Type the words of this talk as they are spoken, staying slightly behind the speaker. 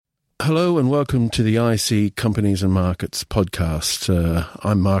Hello and welcome to the IC Companies and Markets podcast.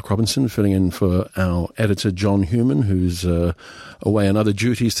 I'm Mark Robinson, filling in for our editor John Human, who's away on other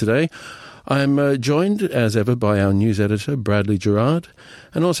duties today. I'm joined, as ever, by our news editor, Bradley Gerard,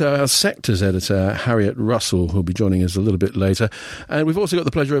 and also our sectors editor, Harriet Russell, who'll be joining us a little bit later. And we've also got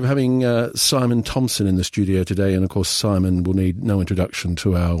the pleasure of having Simon Thompson in the studio today, and of course Simon will need no introduction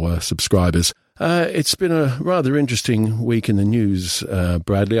to our subscribers. It's been a rather interesting week in the news,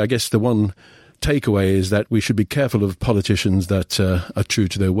 Bradley. I guess the one takeaway is that we should be careful of politicians that are true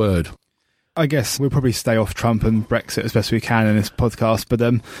to their word. I guess we'll probably stay off Trump and Brexit as best we can in this podcast, but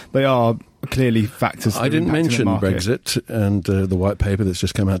they are clearly factors. I didn't mention Brexit and the white paper that's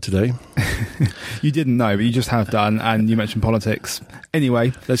just come out today. You didn't know, but you just have done, and you mentioned politics.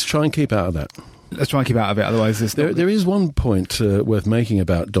 Anyway. Let's try and keep out of that. Let's try and keep out of it, otherwise there is one point worth making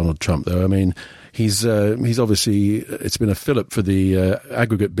about Donald Trump, though. I mean, he's obviously, it's been a fillip for the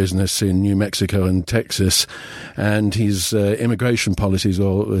aggregate business in New Mexico and Texas, and his immigration policies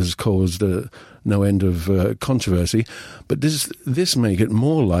has caused no end of controversy. But does this make it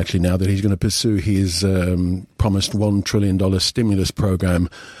more likely now that he's going to pursue his promised $1 trillion stimulus program?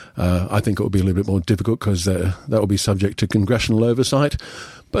 I think it will be a little bit more difficult because that will be subject to congressional oversight.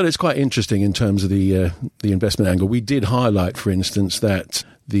 But it's quite interesting in terms of the investment angle. We did highlight, for instance, that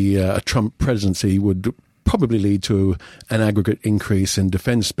the Trump presidency would probably lead to an aggregate increase in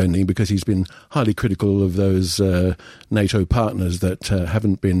defence spending because he's been highly critical of those NATO partners that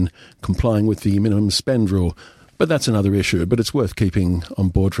haven't been complying with the minimum spend rule. But that's another issue, but it's worth keeping on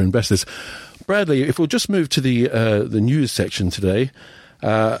board for investors. Bradley, if we'll just move to the news section today,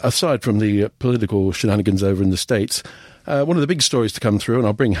 aside from the political shenanigans over in the States, one of the big stories to come through, and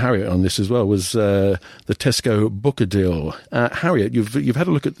I'll bring Harriet on this as well, was the Tesco Booker deal. Harriet, you've had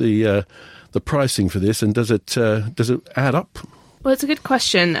a look at the pricing for this, and does it add up? Well, it's a good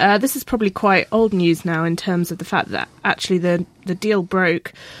question. This is probably quite old news now in terms of the fact that actually the deal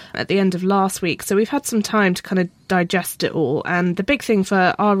broke at the end of last week. So we've had some time to kind of digest it all. And the big thing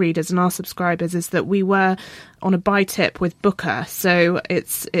for our readers and our subscribers is that we were on a buy tip with Booker. So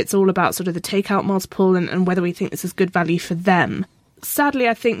it's all about sort of the takeout multiple and whether we think this is good value for them. Sadly,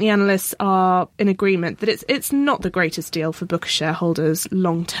 I think the analysts are in agreement that it's not the greatest deal for Booker shareholders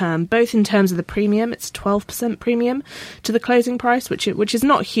long term, both in terms of the premium. It's 12% premium to the closing price, which is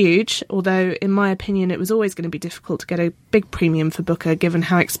not huge, although in my opinion it was always going to be difficult to get a big premium for Booker given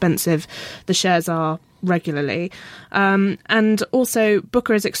how expensive the shares are regularly. And also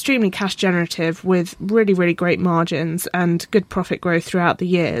Booker is extremely cash generative with really, really great margins and good profit growth throughout the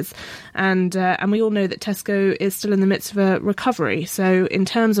years. And we all know that Tesco is still in the midst of a recovery. So in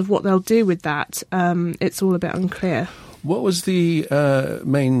terms of what they'll do with that, it's all a bit unclear. What was the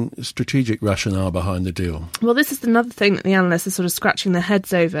main strategic rationale behind the deal? Well, this is another thing that the analysts are sort of scratching their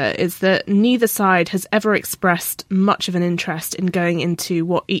heads over, is that neither side has ever expressed much of an interest in going into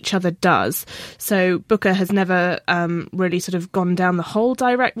what each other does. So Booker has never really sort of gone down the whole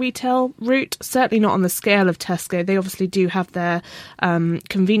direct retail route, certainly not on the scale of Tesco. They obviously do have their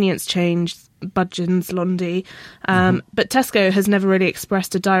convenience chains, Budgens, Lundy, but Tesco has never really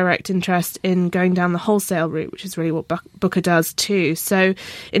expressed a direct interest in going down the wholesale route, which is really what Booker does too. So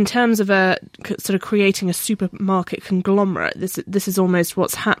in terms of a sort of creating a supermarket conglomerate, this is almost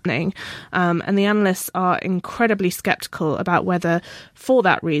what's happening, and the analysts are incredibly sceptical about whether for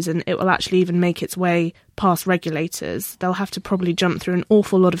that reason it will actually even make its way past regulators. They'll have to probably jump through an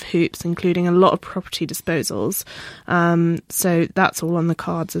awful lot of hoops, including a lot of property disposals. So that's all on the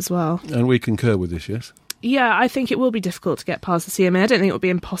cards as well. And we concur with this, yes? Yeah, I think it will be difficult to get past the CMA. I don't think it will be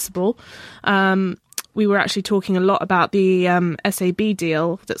impossible. We were actually talking a lot about the SAB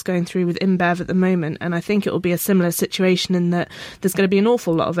deal that's going through with InBev at the moment, and I think it will be a similar situation in that there's going to be an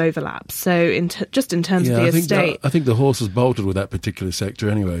awful lot of overlap. So just in terms of the estate... I think the horse has bolted with that particular sector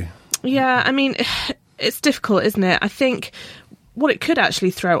anyway. Yeah, I mean, it's difficult, isn't it? I think what it could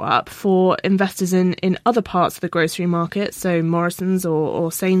actually throw up for investors in other parts of the grocery market, so Morrison's or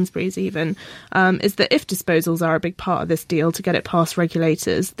Sainsbury's even, is that if disposals are a big part of this deal to get it past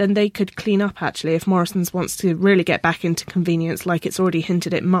regulators, then they could clean up actually. If Morrison's wants to really get back into convenience like it's already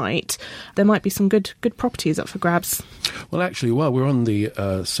hinted it might, there might be some good properties up for grabs. Well, actually, while we're on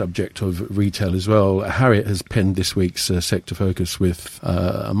the subject of retail as well, Harriet has penned this week's Sector Focus with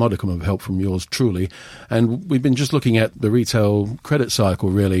a modicum of help from yours truly, and we've been just looking at the retail credit cycle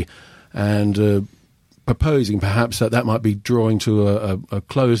really, and proposing perhaps that might be drawing to a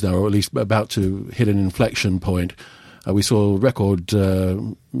close now, or at least about to hit an inflection point. We saw record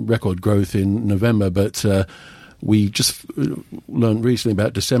growth in November, but we just learned recently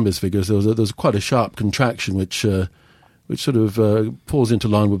about December's figures. There was quite a sharp contraction, which which sort of falls into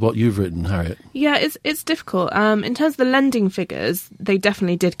line with what you've written, Harriet. Yeah, it's difficult. In terms of the lending figures, they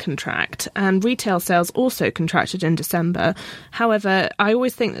definitely did contract, and retail sales also contracted in December. However, I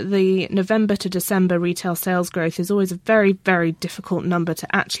always think that the November to December retail sales growth is always a very, very difficult number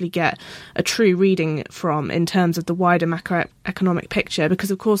to actually get a true reading from in terms of the wider macroeconomic picture,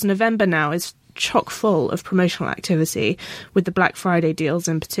 because of course November now is chock full of promotional activity, with the Black Friday deals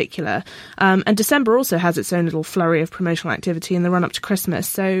in particular. And December also has its own little flurry of promotional activity in the run-up to Christmas.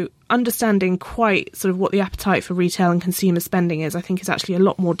 So understanding quite sort of what the appetite for retail and consumer spending is, I think, is actually a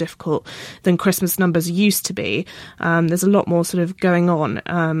lot more difficult than Christmas numbers used to be. There's a lot more sort of going on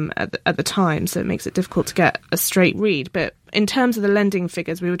at the time, so it makes it difficult to get a straight read. But in terms of the lending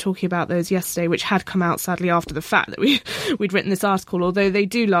figures, we were talking about those yesterday, which had come out sadly after the fact that we'd written this article, although they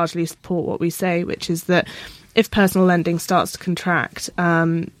do largely support what we say, which is that if personal lending starts to contract,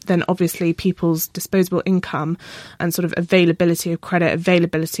 then obviously people's disposable income and sort of availability of credit,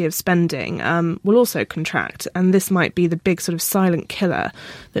 availability of spending will also contract. And this might be the big sort of silent killer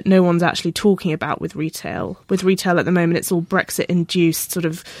that no one's actually talking about with retail. With retail at the moment, it's all Brexit-induced sort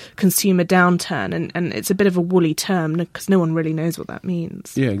of consumer downturn, and it's a bit of a woolly term because no one really knows what that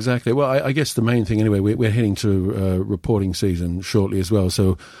means. Yeah, exactly. Well, I guess the main thing anyway, we're heading to reporting season shortly as well,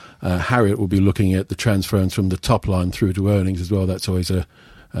 so Harriet will be looking at the transference from the top line through to earnings as well. That's always a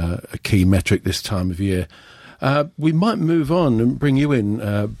key metric this time of year. We might move on and bring you in,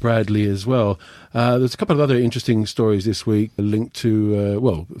 Bradley, as well. There's a couple of other interesting stories this week linked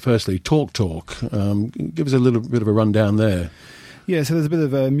to, firstly, TalkTalk. Give us a little bit of a rundown there. Yeah, so there's a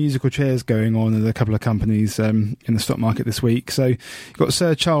bit of musical chairs going on at a couple of companies in the stock market this week. So you've got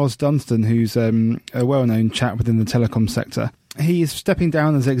Sir Charles Dunstan, who's a well-known chap within the telecom sector. He is stepping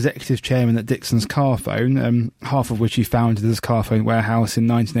down as executive chairman at Dixons Carphone, half of which he founded as Carphone Warehouse in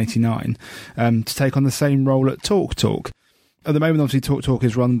 1989, to take on the same role at TalkTalk. At the moment, obviously, TalkTalk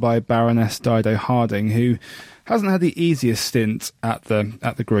is run by Baroness Dido Harding, who hasn't had the easiest stint at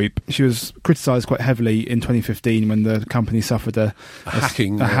the group. She was criticised quite heavily in 2015 when the company suffered a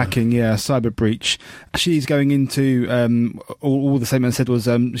cyber breach. She's going into all the statement said was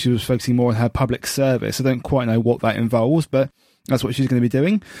she was focusing more on her public service. I don't quite know what that involves, but that's what she's going to be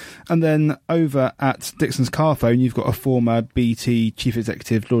doing. And then over at Dixons Carphone, you've got a former BT chief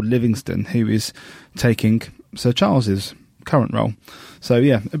executive, Lord Livingston, who is taking Sir Charles's current role. So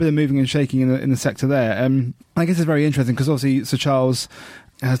yeah, a bit of moving and shaking in the sector there. I guess it's very interesting because obviously Sir Charles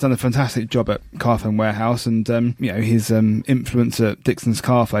has done a fantastic job at Carphone Warehouse, and his influence at Dixons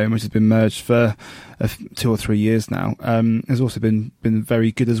Carphone, which has been merged for 2 or 3 years now, has also been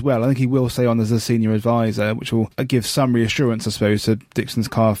very good as well. I think he will stay on as a senior advisor, which will give some reassurance, I suppose, to Dixons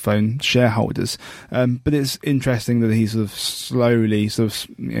Carphone shareholders. But it's interesting that he's sort of slowly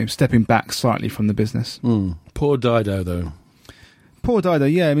stepping back slightly from the business. Poor Dido, though. Poor Dido,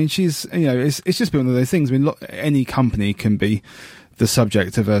 yeah. I mean, she's, it's just been one of those things. I mean, any company can be the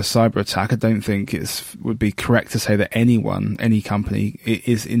subject of a cyber attack. I don't think it would be correct to say that any company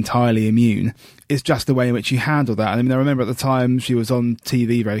is entirely immune. It's just the way in which you handle that. I mean, I remember at the time she was on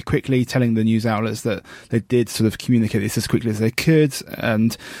TV very quickly telling the news outlets that they did sort of communicate this as quickly as they could,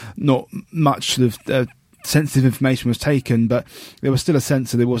 and not much sort of sensitive information was taken, but there was still a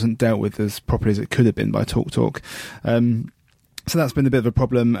sense that it wasn't dealt with as properly as it could have been by TalkTalk. So that's been a bit of a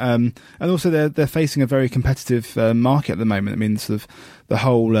problem, and also they're facing a very competitive market at the moment. I mean, sort of the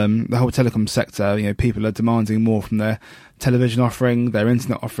whole telecom sector. People are demanding more from their television offering, their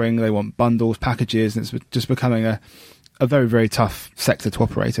internet offering. They want bundles, packages, and it's just becoming a very, very tough sector to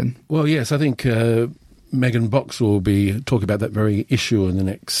operate in. Well, yes, I think Megan Box will be talking about that very issue in the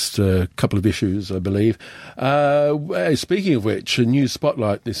next couple of issues, I believe. Speaking of which, a news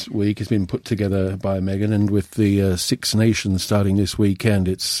spotlight this week has been put together by Megan, and with the Six Nations starting this weekend,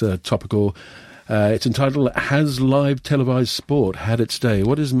 it's topical. It's entitled, Has Live Televised Sport Had Its Day?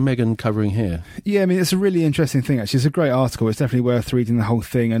 What is Megan covering here? Yeah, I mean, it's a really interesting thing, actually. It's a great article. It's definitely worth reading the whole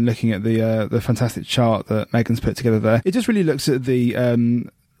thing and looking at the fantastic chart that Megan's put together there. It just really looks at the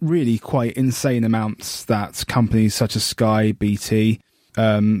really quite insane amounts that companies such as Sky, BT,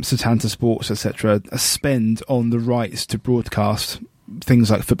 Setanta Sports, etc. spend on the rights to broadcast things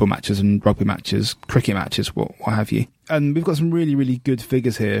like football matches and rugby matches, cricket matches, what have you. And we've got some really, really good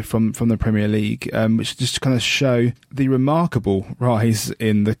figures here from the Premier League, which just kind of show the remarkable rise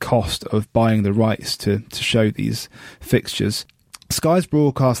in the cost of buying the rights to show these fixtures. Sky's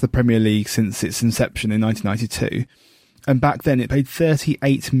broadcast the Premier League since its inception in 1992. And back then, it paid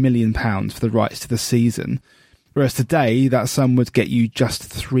 £38 million for the rights to the season. Whereas today, that sum would get you just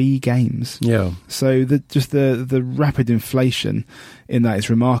 3 games. Yeah. So the rapid inflation in that is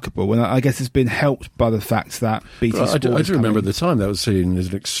remarkable. And I guess it's been helped by the fact that BT Sport I do remember at the time that was seen as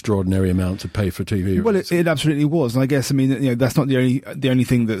an extraordinary amount to pay for TV. Well, it absolutely was. And I guess, that's not the only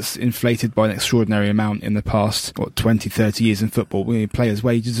thing that's inflated by an extraordinary amount in the past, 20, 30 years in football. Players'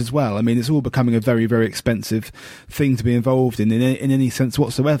 wages as well. it's all becoming a very, very expensive thing to be involved in any sense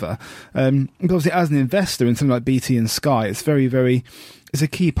whatsoever. But obviously, as an investor in something like BT and Sky, it's very, very... It's a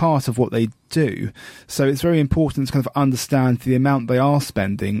key part of what they do. So it's very important to kind of understand the amount they are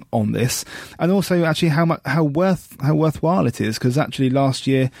spending on this, and also actually how worthwhile it is, because actually last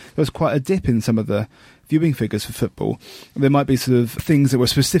year there was quite a dip in some of the viewing figures for football. There might be sort of things that were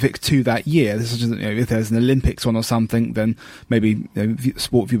specific to that year, such as if there's an Olympics on or something, then maybe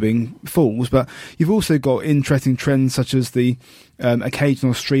sport viewing falls. But you've also got interesting trends such as the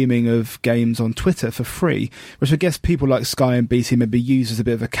occasional streaming of games on Twitter for free, which I guess people like Sky and BT maybe use as a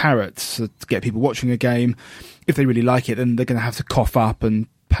bit of a carrot to get people watching a game. If they really like it, then they're going to have to cough up and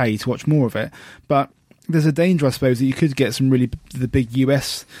pay to watch more of it. But there's a danger, I suppose, that you could get the big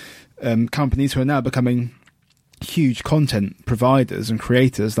US companies who are now becoming huge content providers and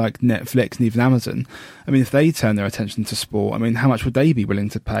creators like Netflix and even Amazon. If they turn their attention to sport, how much would they be willing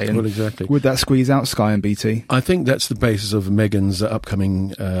to pay? And exactly. Would that squeeze out Sky and BT? I think that's the basis of Megan's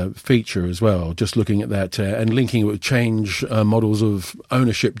upcoming feature as well, just looking at that and linking it with change models of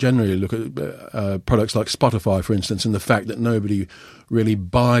ownership generally. Look at products like Spotify, for instance, and the fact that nobody really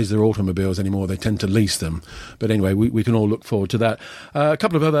buys their automobiles anymore. They tend to lease them. But anyway, we can all look forward to that. A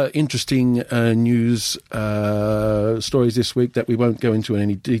couple of other interesting news stories this week that we won't go into in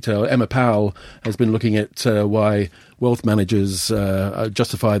any detail. Emma Powell has been looking at why wealth managers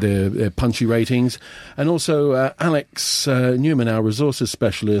justify their punchy ratings. And also Alex Newman, our resources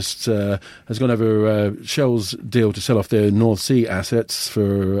specialist, has gone over Shell's deal to sell off their North Sea assets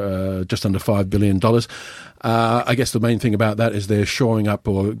for just under $5 billion. I guess the main thing about that is they're shoring up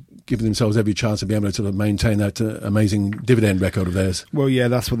or giving themselves every chance of being able to sort of maintain that amazing dividend record of theirs. Well, yeah,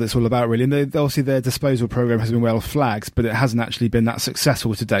 that's what it's all about, really. And obviously their disposal program has been well flagged, but it hasn't actually been that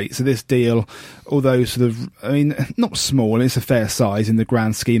successful to date. So this deal, although sort of, not small, it's a fair size in the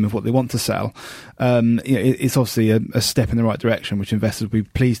grand scheme of what they want to sell. It's obviously a step in the right direction, which investors will be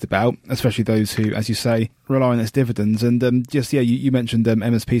pleased about, especially those who, as you say, rely on its dividends. And you mentioned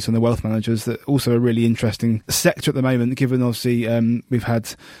Emma's piece on the wealth managers, that also a really interesting sector at the moment, given obviously we've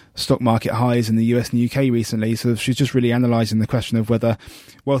had stock market highs in the US and UK recently. So she's just really analysing the question of whether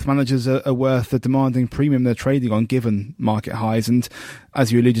wealth managers are worth the demanding premium they're trading on given market highs. And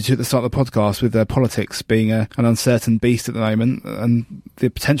as you alluded to at the start of the podcast, with politics being an uncertain beast at the moment, and the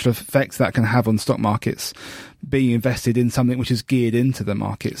potential effects that can have on stock markets, being invested in something which is geared into the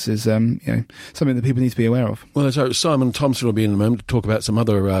markets is something that people need to be aware of. Well, so Simon Thompson will be in a moment to talk about some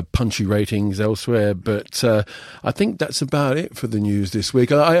other punchy ratings elsewhere, but I think that's about it for the news this week.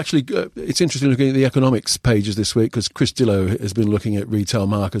 It's interesting looking at the economics pages this week, because Chris Dillow has been looking at retail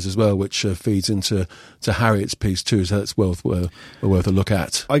markets as well, which feeds into Harriet's piece too, so that's worth a look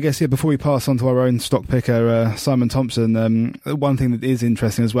at. I guess, before we pass on to our own stock picker, Simon Thompson, one thing that is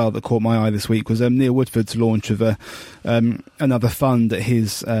interesting as well that caught my eye this week was Neil Woodford's launch of another fund at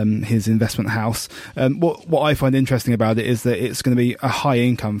his investment house. What I find interesting about it is that it's going to be a high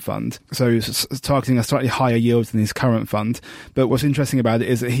income fund, so it's targeting a slightly higher yield than his current fund. But what's interesting about it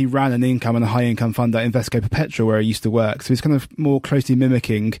is that he ran an income and a high income fund at Invesco Perpetual, where he used to work. So he's kind of more closely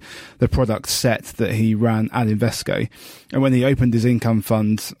mimicking the product set that he ran at Invesco. And when he opened his income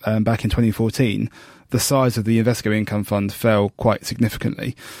fund back in 2014, the size of the Invesco Income Fund fell quite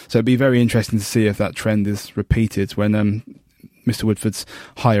significantly. So it'd be very interesting to see if that trend is repeated when Mr. Woodford's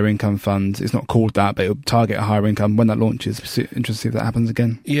higher income fund is not called that, but it'll target a higher income when that launches. Interesting to see if that happens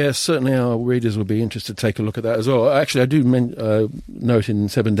again. Yes, certainly our readers will be interested to take a look at that as well. Actually, I do note in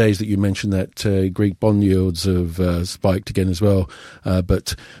 7 days that you mentioned that Greek bond yields have spiked again as well,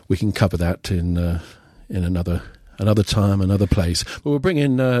 but we can cover that in another time, another place. But we'll bring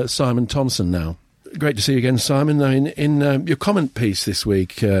in Simon Thompson now. Great to see you again, Simon. In your comment piece this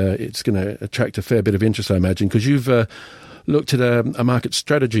week, it's going to attract a fair bit of interest, I imagine, because you've looked at a market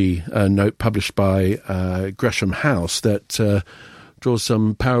strategy note published by Gresham House that draws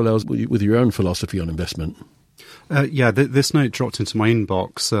some parallels with your own philosophy on investment. This note dropped into my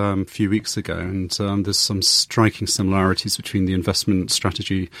inbox a few weeks ago, and there's some striking similarities between the investment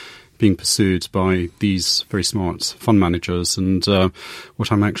strategy being pursued by these very smart fund managers and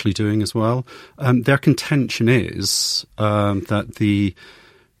what I'm actually doing as well. Their contention is that the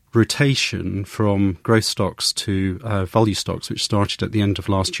rotation from growth stocks to value stocks, which started at the end of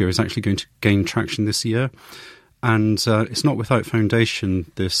last year, is actually going to gain traction this year. And it's not without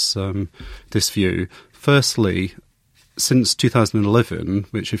foundation, this view. Firstly, since 2011,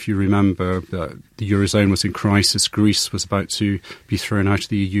 which, if you remember, the Eurozone was in crisis, Greece was about to be thrown out of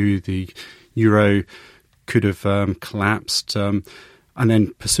the EU, the Euro could have collapsed. And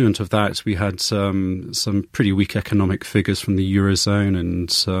then pursuant of that, we had some pretty weak economic figures from the Eurozone, and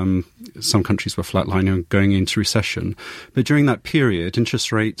some countries were flatlining and going into recession. But during that period,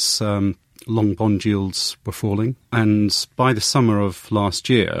 interest rates, long bond yields were falling. And by the summer of last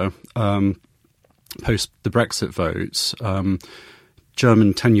year, post the Brexit vote,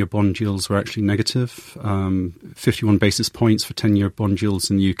 German 10-year bond yields were actually negative, 51 basis points for 10-year bond yields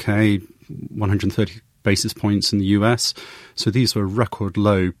in the UK, 130 basis points in the US. So these were record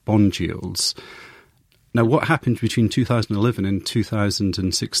low bond yields. Now, what happened between 2011 and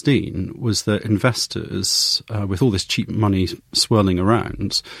 2016 was that investors, with all this cheap money swirling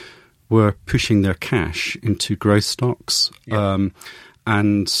around, were pushing their cash into growth stocks. Yeah.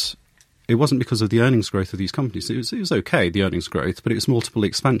 And it wasn't because of the earnings growth of these companies. It was okay, the earnings growth, but it was multiple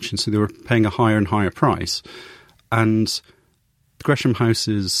expansion, so they were paying a higher and higher price. And Gresham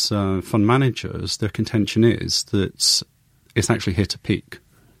House's fund managers, their contention is that it's actually hit a peak.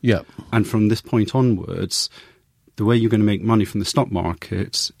 Yeah. And from this point onwards, the way you're going to make money from the stock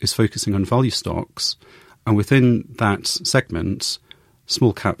market is focusing on value stocks, and within that segment,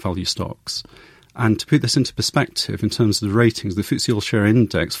 small cap value stocks. And to put this into perspective, in terms of the ratings, the FTSE All-Share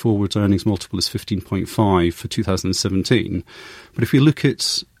Index forward earnings multiple is 15.5 for 2017. But if we look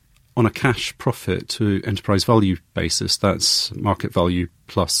at on a cash profit to enterprise value basis, that's market value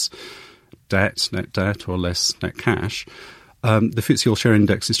plus debt, net debt, or less net cash, the FTSE All-Share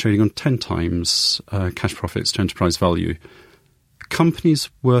Index is trading on 10 times cash profits to enterprise value. Companies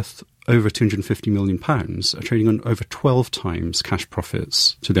worth over £250 million are trading on over 12 times cash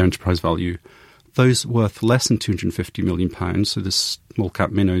profits to their enterprise value. Those worth less than £250 million, so the small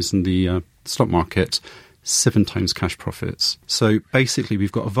cap minnows in the stock market, 7 times cash profits. So basically,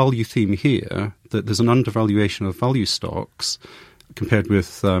 we've got a value theme here, that there's an undervaluation of value stocks compared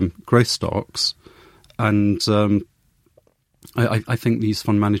with growth stocks. And I think these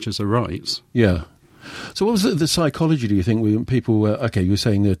fund managers are right. Yeah. So what was the psychology, do you think, when people were, okay, you were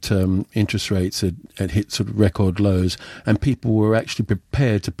saying that interest rates had hit sort of record lows and people were actually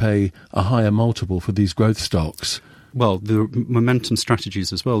prepared to pay a higher multiple for these growth stocks? Well, the momentum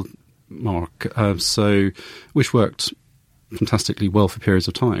strategies as well, Mark, which worked fantastically well for periods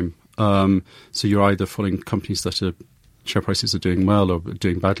of time. So you're either following companies that share prices are doing well or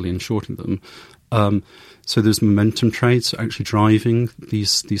doing badly and shorting them. So there's momentum trades actually driving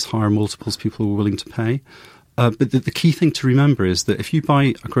these higher multiples people were willing to pay. But the key thing to remember is that if you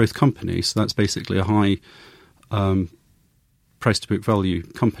buy a growth company, so that's basically a high price to book value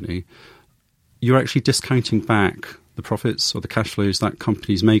company, you're actually discounting back the profits or the cash flows that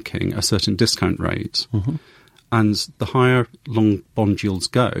company's making a certain discount rate. Mm-hmm. And the higher long bond yields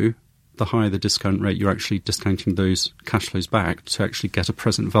go, the higher the discount rate, you're actually discounting those cash flows back to actually get a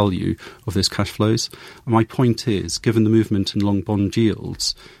present value of those cash flows. And my point is, given the movement in long bond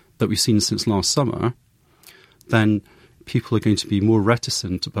yields that we've seen since last summer, then people are going to be more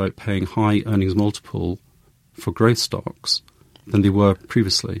reticent about paying high earnings multiple for growth stocks than they were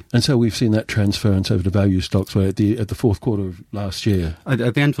previously. And so we've seen that transference over to value stocks where at the fourth quarter of last year.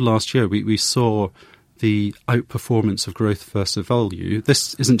 At the end of last year, we saw the outperformance of growth versus value.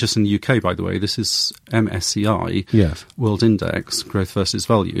 This isn't just in the UK, by the way. This is MSCI, yes, World Index, growth versus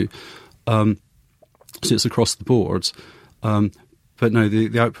value. So it's across the board. But no, the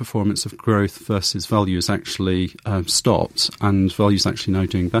outperformance of growth versus value is actually stopped, and value is actually now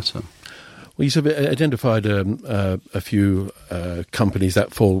doing better. Well, you've identified a few companies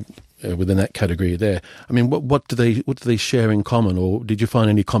that fall within that category there. I mean, what do they share in common, or did you find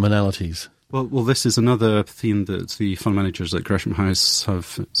any commonalities? Well, this is another theme that the fund managers at Gresham House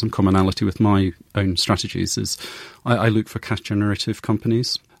have some commonality with my own strategies. Is I look for cash-generative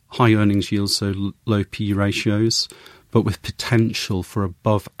companies, high earnings yields, so low P ratios, but with potential for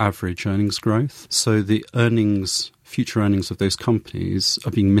above-average earnings growth. So the future earnings of those companies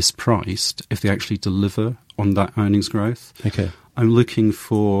are being mispriced if they actually deliver on that earnings growth. Okay. I'm looking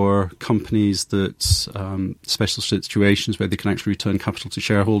for companies that special situations where they can actually return capital to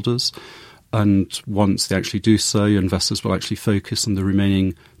shareholders. And once they actually do so, investors will actually focus on the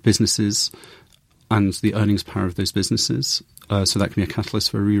remaining businesses and the earnings power of those businesses. So that can be a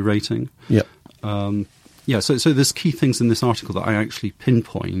catalyst for a re-rating. Yep. So there's key things in this article that I actually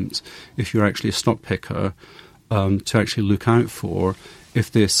pinpoint if you're actually a stock picker to actually look out for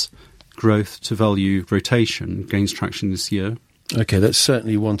if this growth to value rotation gains traction this year. Okay, that's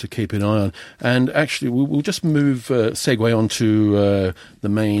certainly one to keep an eye on. And actually, we'll just segue on to the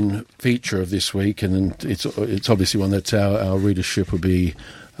main feature of this week, and it's obviously one that our readership will be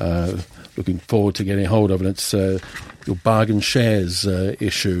looking forward to getting hold of, and it's your bargain shares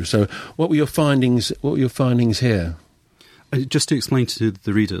issue. So, what were your findings? What were your findings here? Just to explain to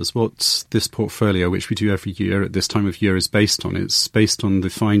the readers what this portfolio, which we do every year at this time of year, is based on. It's based on the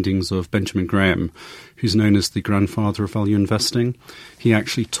findings of Benjamin Graham, who's known as the grandfather of value investing. He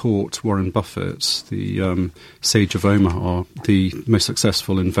actually taught Warren Buffett, the sage of Omaha, the most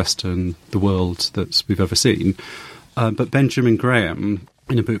successful investor in the world that we've ever seen. But Benjamin Graham,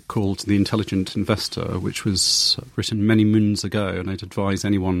 in a book called The Intelligent Investor, which was written many moons ago, and I'd advise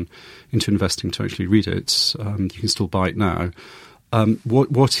anyone into investing to actually read it. You can still buy it now.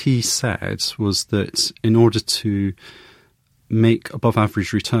 What he said was that in order to make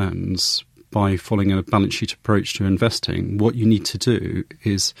above-average returns by following a balance sheet approach to investing, what you need to do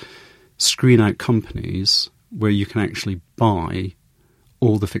is screen out companies where you can actually buy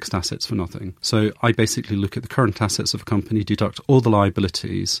all the fixed assets for nothing. So I basically look at the current assets of a company, deduct all the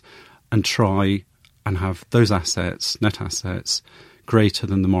liabilities, and try and have those assets, net assets, greater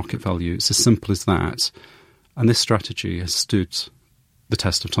than the market value. It's as simple as that. And this strategy has stood the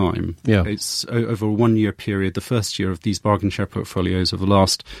test of time. Yeah. It's over a 1 year period. The first year of these bargain share portfolios over the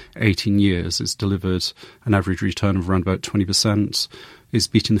last 18 years has delivered an average return of around about 20%. It's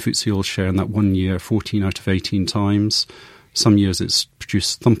beaten the FTSE All Share in that 1 year 14 out of 18 times. Some years it's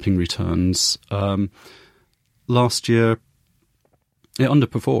produced thumping returns. Last year it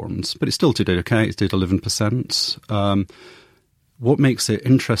underperformed, but it still did okay. It did 11%. What makes it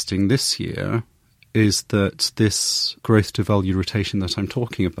interesting this year is that this growth to value rotation that I'm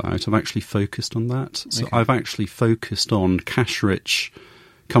talking about, I've actually focused on that. So I've actually focused on cash-rich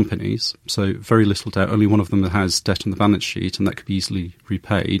companies, so very little debt. Only one of them that has debt on the balance sheet, and that could be easily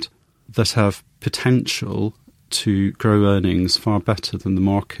repaid, that have potential to grow earnings far better than the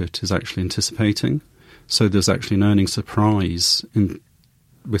market is actually anticipating. So there's actually an earnings surprise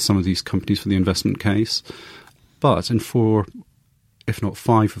with some of these companies for the investment case. But in 4, if not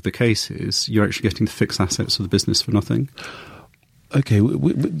 5 of the cases, you're actually getting the fixed assets of the business for nothing. Okay,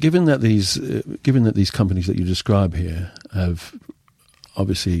 given that these companies that you describe here have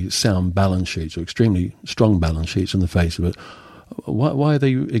obviously sound balance sheets or extremely strong balance sheets on the face of it, why are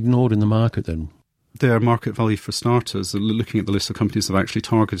they ignored in the market then? Their market value, for starters, looking at the list of companies they've actually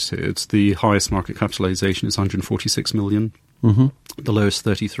targeted, the highest market capitalisation is 146 million, the lowest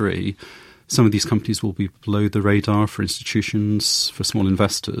 33. Some of these companies will be below the radar for institutions, for small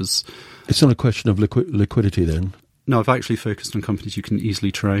investors. It's not a question of liquidity then? No, I've actually focused on companies you can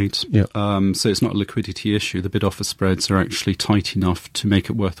easily trade. Yeah. So it's not a liquidity issue. The bid-offer spreads are actually tight enough to make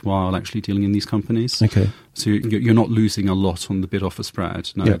it worthwhile actually dealing in these companies. Okay. So you're not losing a lot on the bid-offer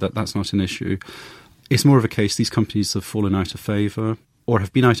spread. No, yeah. That's not an issue. It's more of a case these companies have fallen out of favour or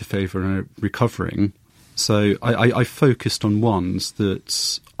have been out of favour and are recovering. So I focused on ones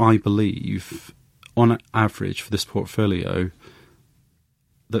that I believe, on average for this portfolio,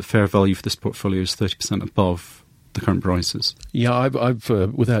 that fair value for this portfolio is 30% above the current prices. Yeah, I've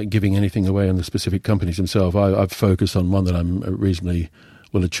without giving anything away on the specific companies themselves, I've focused on one that I'm reasonably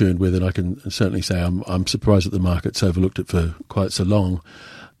well attuned with, and I can certainly say I'm surprised that the market's overlooked it for quite so long.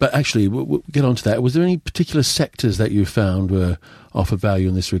 But actually, we'll get on to that. Was there any particular sectors that you found were offer value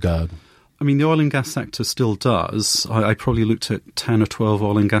in this regard? I mean, the oil and gas sector still does. I probably looked at 10 or 12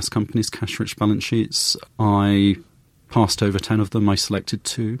 oil and gas companies, cash-rich balance sheets. I passed over 10 of them. I selected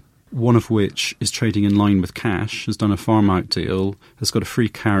 2, one of which is trading in line with cash, has done a farm-out deal, has got a free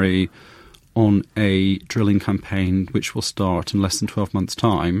carry on a drilling campaign which will start in less than 12 months'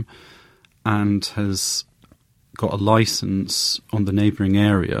 time, and has got a licence on the neighbouring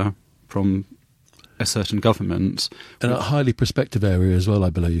area from a certain government. And a highly prospective area as well, I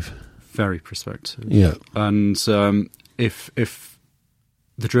believe. Very prospective. Yeah. And if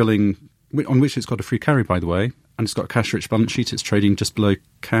the drilling, on which it's got a free carry, by the way, and it's got a cash-rich balance sheet, it's trading just below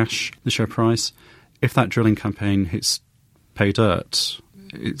cash, the share price. If that drilling campaign hits pay dirt,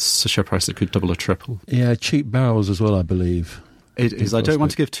 it's a share price that could double or triple. Yeah, cheap barrels as well, I believe. It is. I don't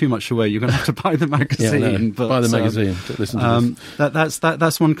want to give too much away. You're going to have to buy the magazine. Yeah, no, but, buy the magazine to listen to this.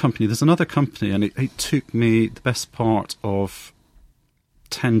 That's one company. There's another company, and it took me the best part of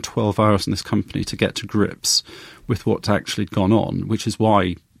 10, 12 hours in this company to get to grips with what actually had gone on, which is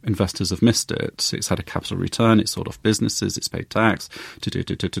why investors have missed it. It's had a capital return, it's sold off businesses, it's paid tax,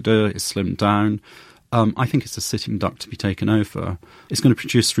 it's slimmed down. I think it's a sitting duck to be taken over. It's going to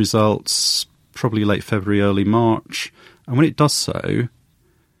produce results probably late February, early March. And when it does so,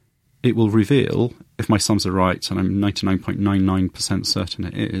 it will reveal if my sums are right, and I'm 99.99% certain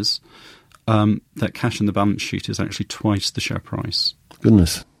it is, that cash in the balance sheet is actually twice the share price.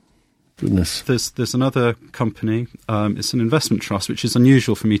 Goodness. There's another company. It's an investment trust, which is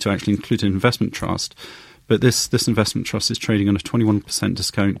unusual for me to actually include an investment trust. But this investment trust is trading on a 21%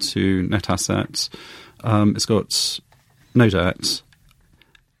 discount to net assets. It's got no debt.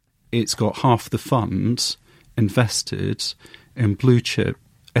 It's got half the fund invested in blue chip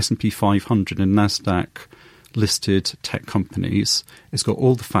S&P 500 and NASDAQ listed tech companies. It's got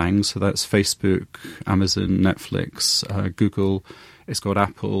all the FANGs, so that's Facebook, Amazon, Netflix, Google. It's got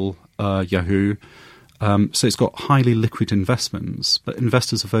Apple, Yahoo. So it's got highly liquid investments, but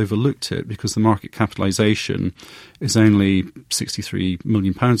investors have overlooked it because the market capitalisation is only £63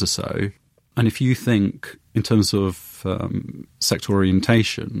 million or so. And if you think in terms of sector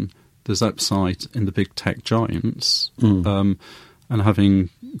orientation, there's upside in the big tech giants. And having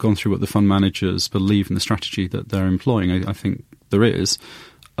gone through what the fund managers believe in the strategy that they're employing, I think there is,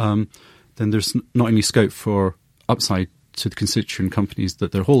 then there's not only scope for upside to the constituent companies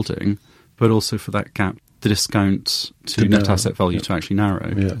that they're holding, but also for that gap, the discount to net asset value to actually narrow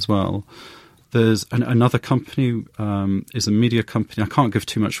as well. There's another company, is a media company. I can't give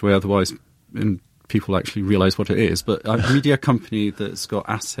too much away, otherwise people actually realise what it is. But a media company that's got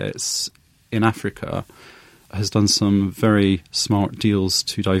assets in Africa has done some very smart deals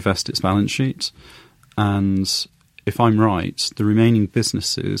to divest its balance sheet. And if I'm right, the remaining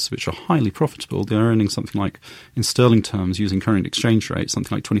businesses, which are highly profitable, they're earning something like, in sterling terms, using current exchange rates,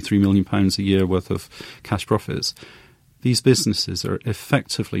 something like £23 million a year worth of cash profits. These businesses are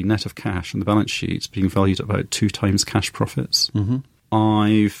effectively net of cash on the balance sheet being valued at about 2 times cash profits.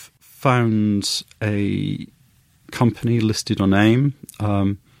 I've found a company listed on AIM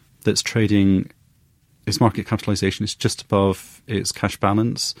that's trading. Its market capitalisation is just above its cash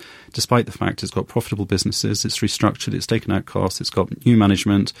balance, despite the fact it's got profitable businesses, it's restructured, it's taken out costs, it's got new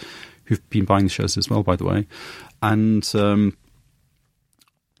management who've been buying the shares as well, by the way. And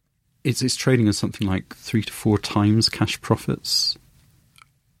it's trading at something like 3 to 4 times cash profits,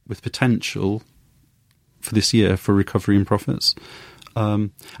 with potential for this year for recovery in profits.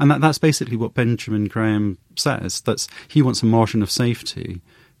 And that's basically what Benjamin Graham says. He wants a margin of safety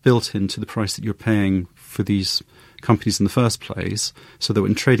built into the price that you're paying for these companies in the first place, so that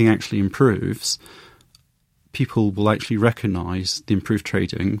when trading actually improves, people will actually recognise the improved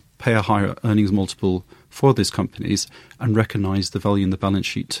trading, pay a higher earnings multiple for these companies, and recognise the value in the balance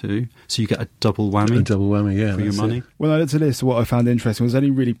sheet too. So you get a double whammy. For your money. When I looked at this, what I found interesting was only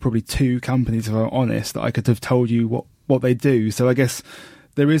really probably 2 companies, if I'm honest, that I could have told you what they do. So I guess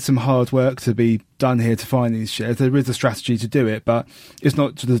there is some hard work to be done here to find these shares. There is a strategy to do it, but it's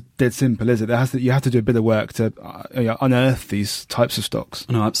not just dead simple, is it? You have to do a bit of work to unearth these types of stocks.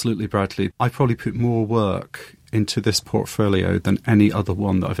 No, absolutely, Bradley. I probably put more work into this portfolio than any other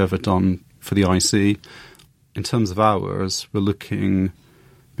one that I've ever done for the IC. In terms of hours, we're looking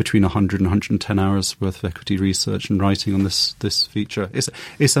between 100 and 110 hours worth of equity research and writing on this feature.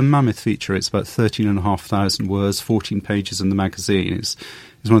 It's a mammoth feature. It's about 13,500 words, 14 pages in the magazine. It's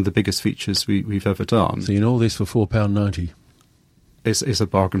one of the biggest features we've ever done. So you know all this for £4.90? It's a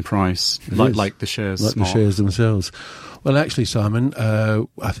bargain price, like the shares. Like the shares themselves. Well, actually, Simon,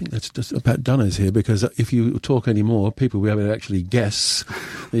 I think that's just about done us here, because if you talk any more, people will be able to actually guess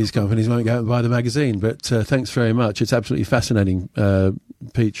these companies won't go out and buy the magazine. But thanks very much. It's absolutely fascinating,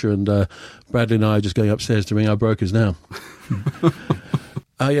 Peter, and Bradley and I are just going upstairs to ring our brokers now.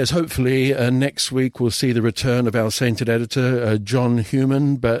 Yes, hopefully next week we'll see the return of our sainted editor, John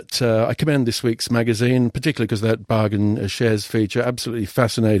Human. But I commend this week's magazine, particularly because of that bargain shares feature. Absolutely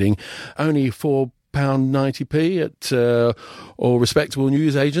fascinating. Only £4.90 at all respectable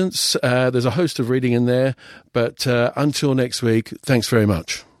news agents. There's a host of reading in there. But until next week, thanks very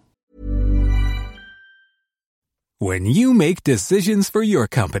much. When you make decisions for your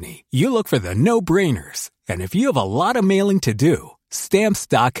company, you look for the no-brainers. And if you have a lot of mailing to do,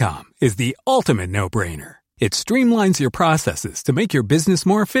 Stamps.com is the ultimate no-brainer. It streamlines your processes to make your business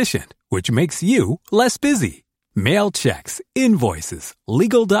more efficient, which makes you less busy. Mail checks, invoices,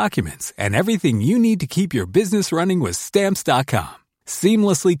 legal documents, and everything you need to keep your business running with Stamps.com.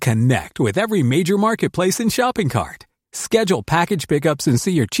 Seamlessly connect with every major marketplace and shopping cart. Schedule package pickups and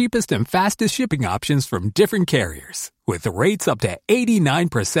see your cheapest and fastest shipping options from different carriers, with rates up to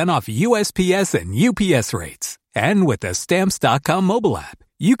 89% off USPS and UPS rates. And with the Stamps.com mobile app,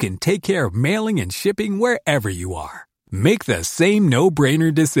 you can take care of mailing and shipping wherever you are. Make the same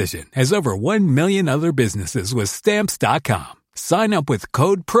no-brainer decision as over 1 million other businesses with Stamps.com. Sign up with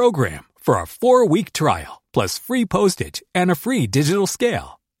code PROGRAM for a 4-week trial, plus free postage and a free digital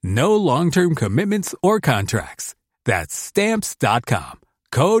scale. No long-term commitments or contracts. That's Stamps.com.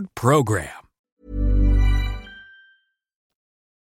 Code PROGRAM.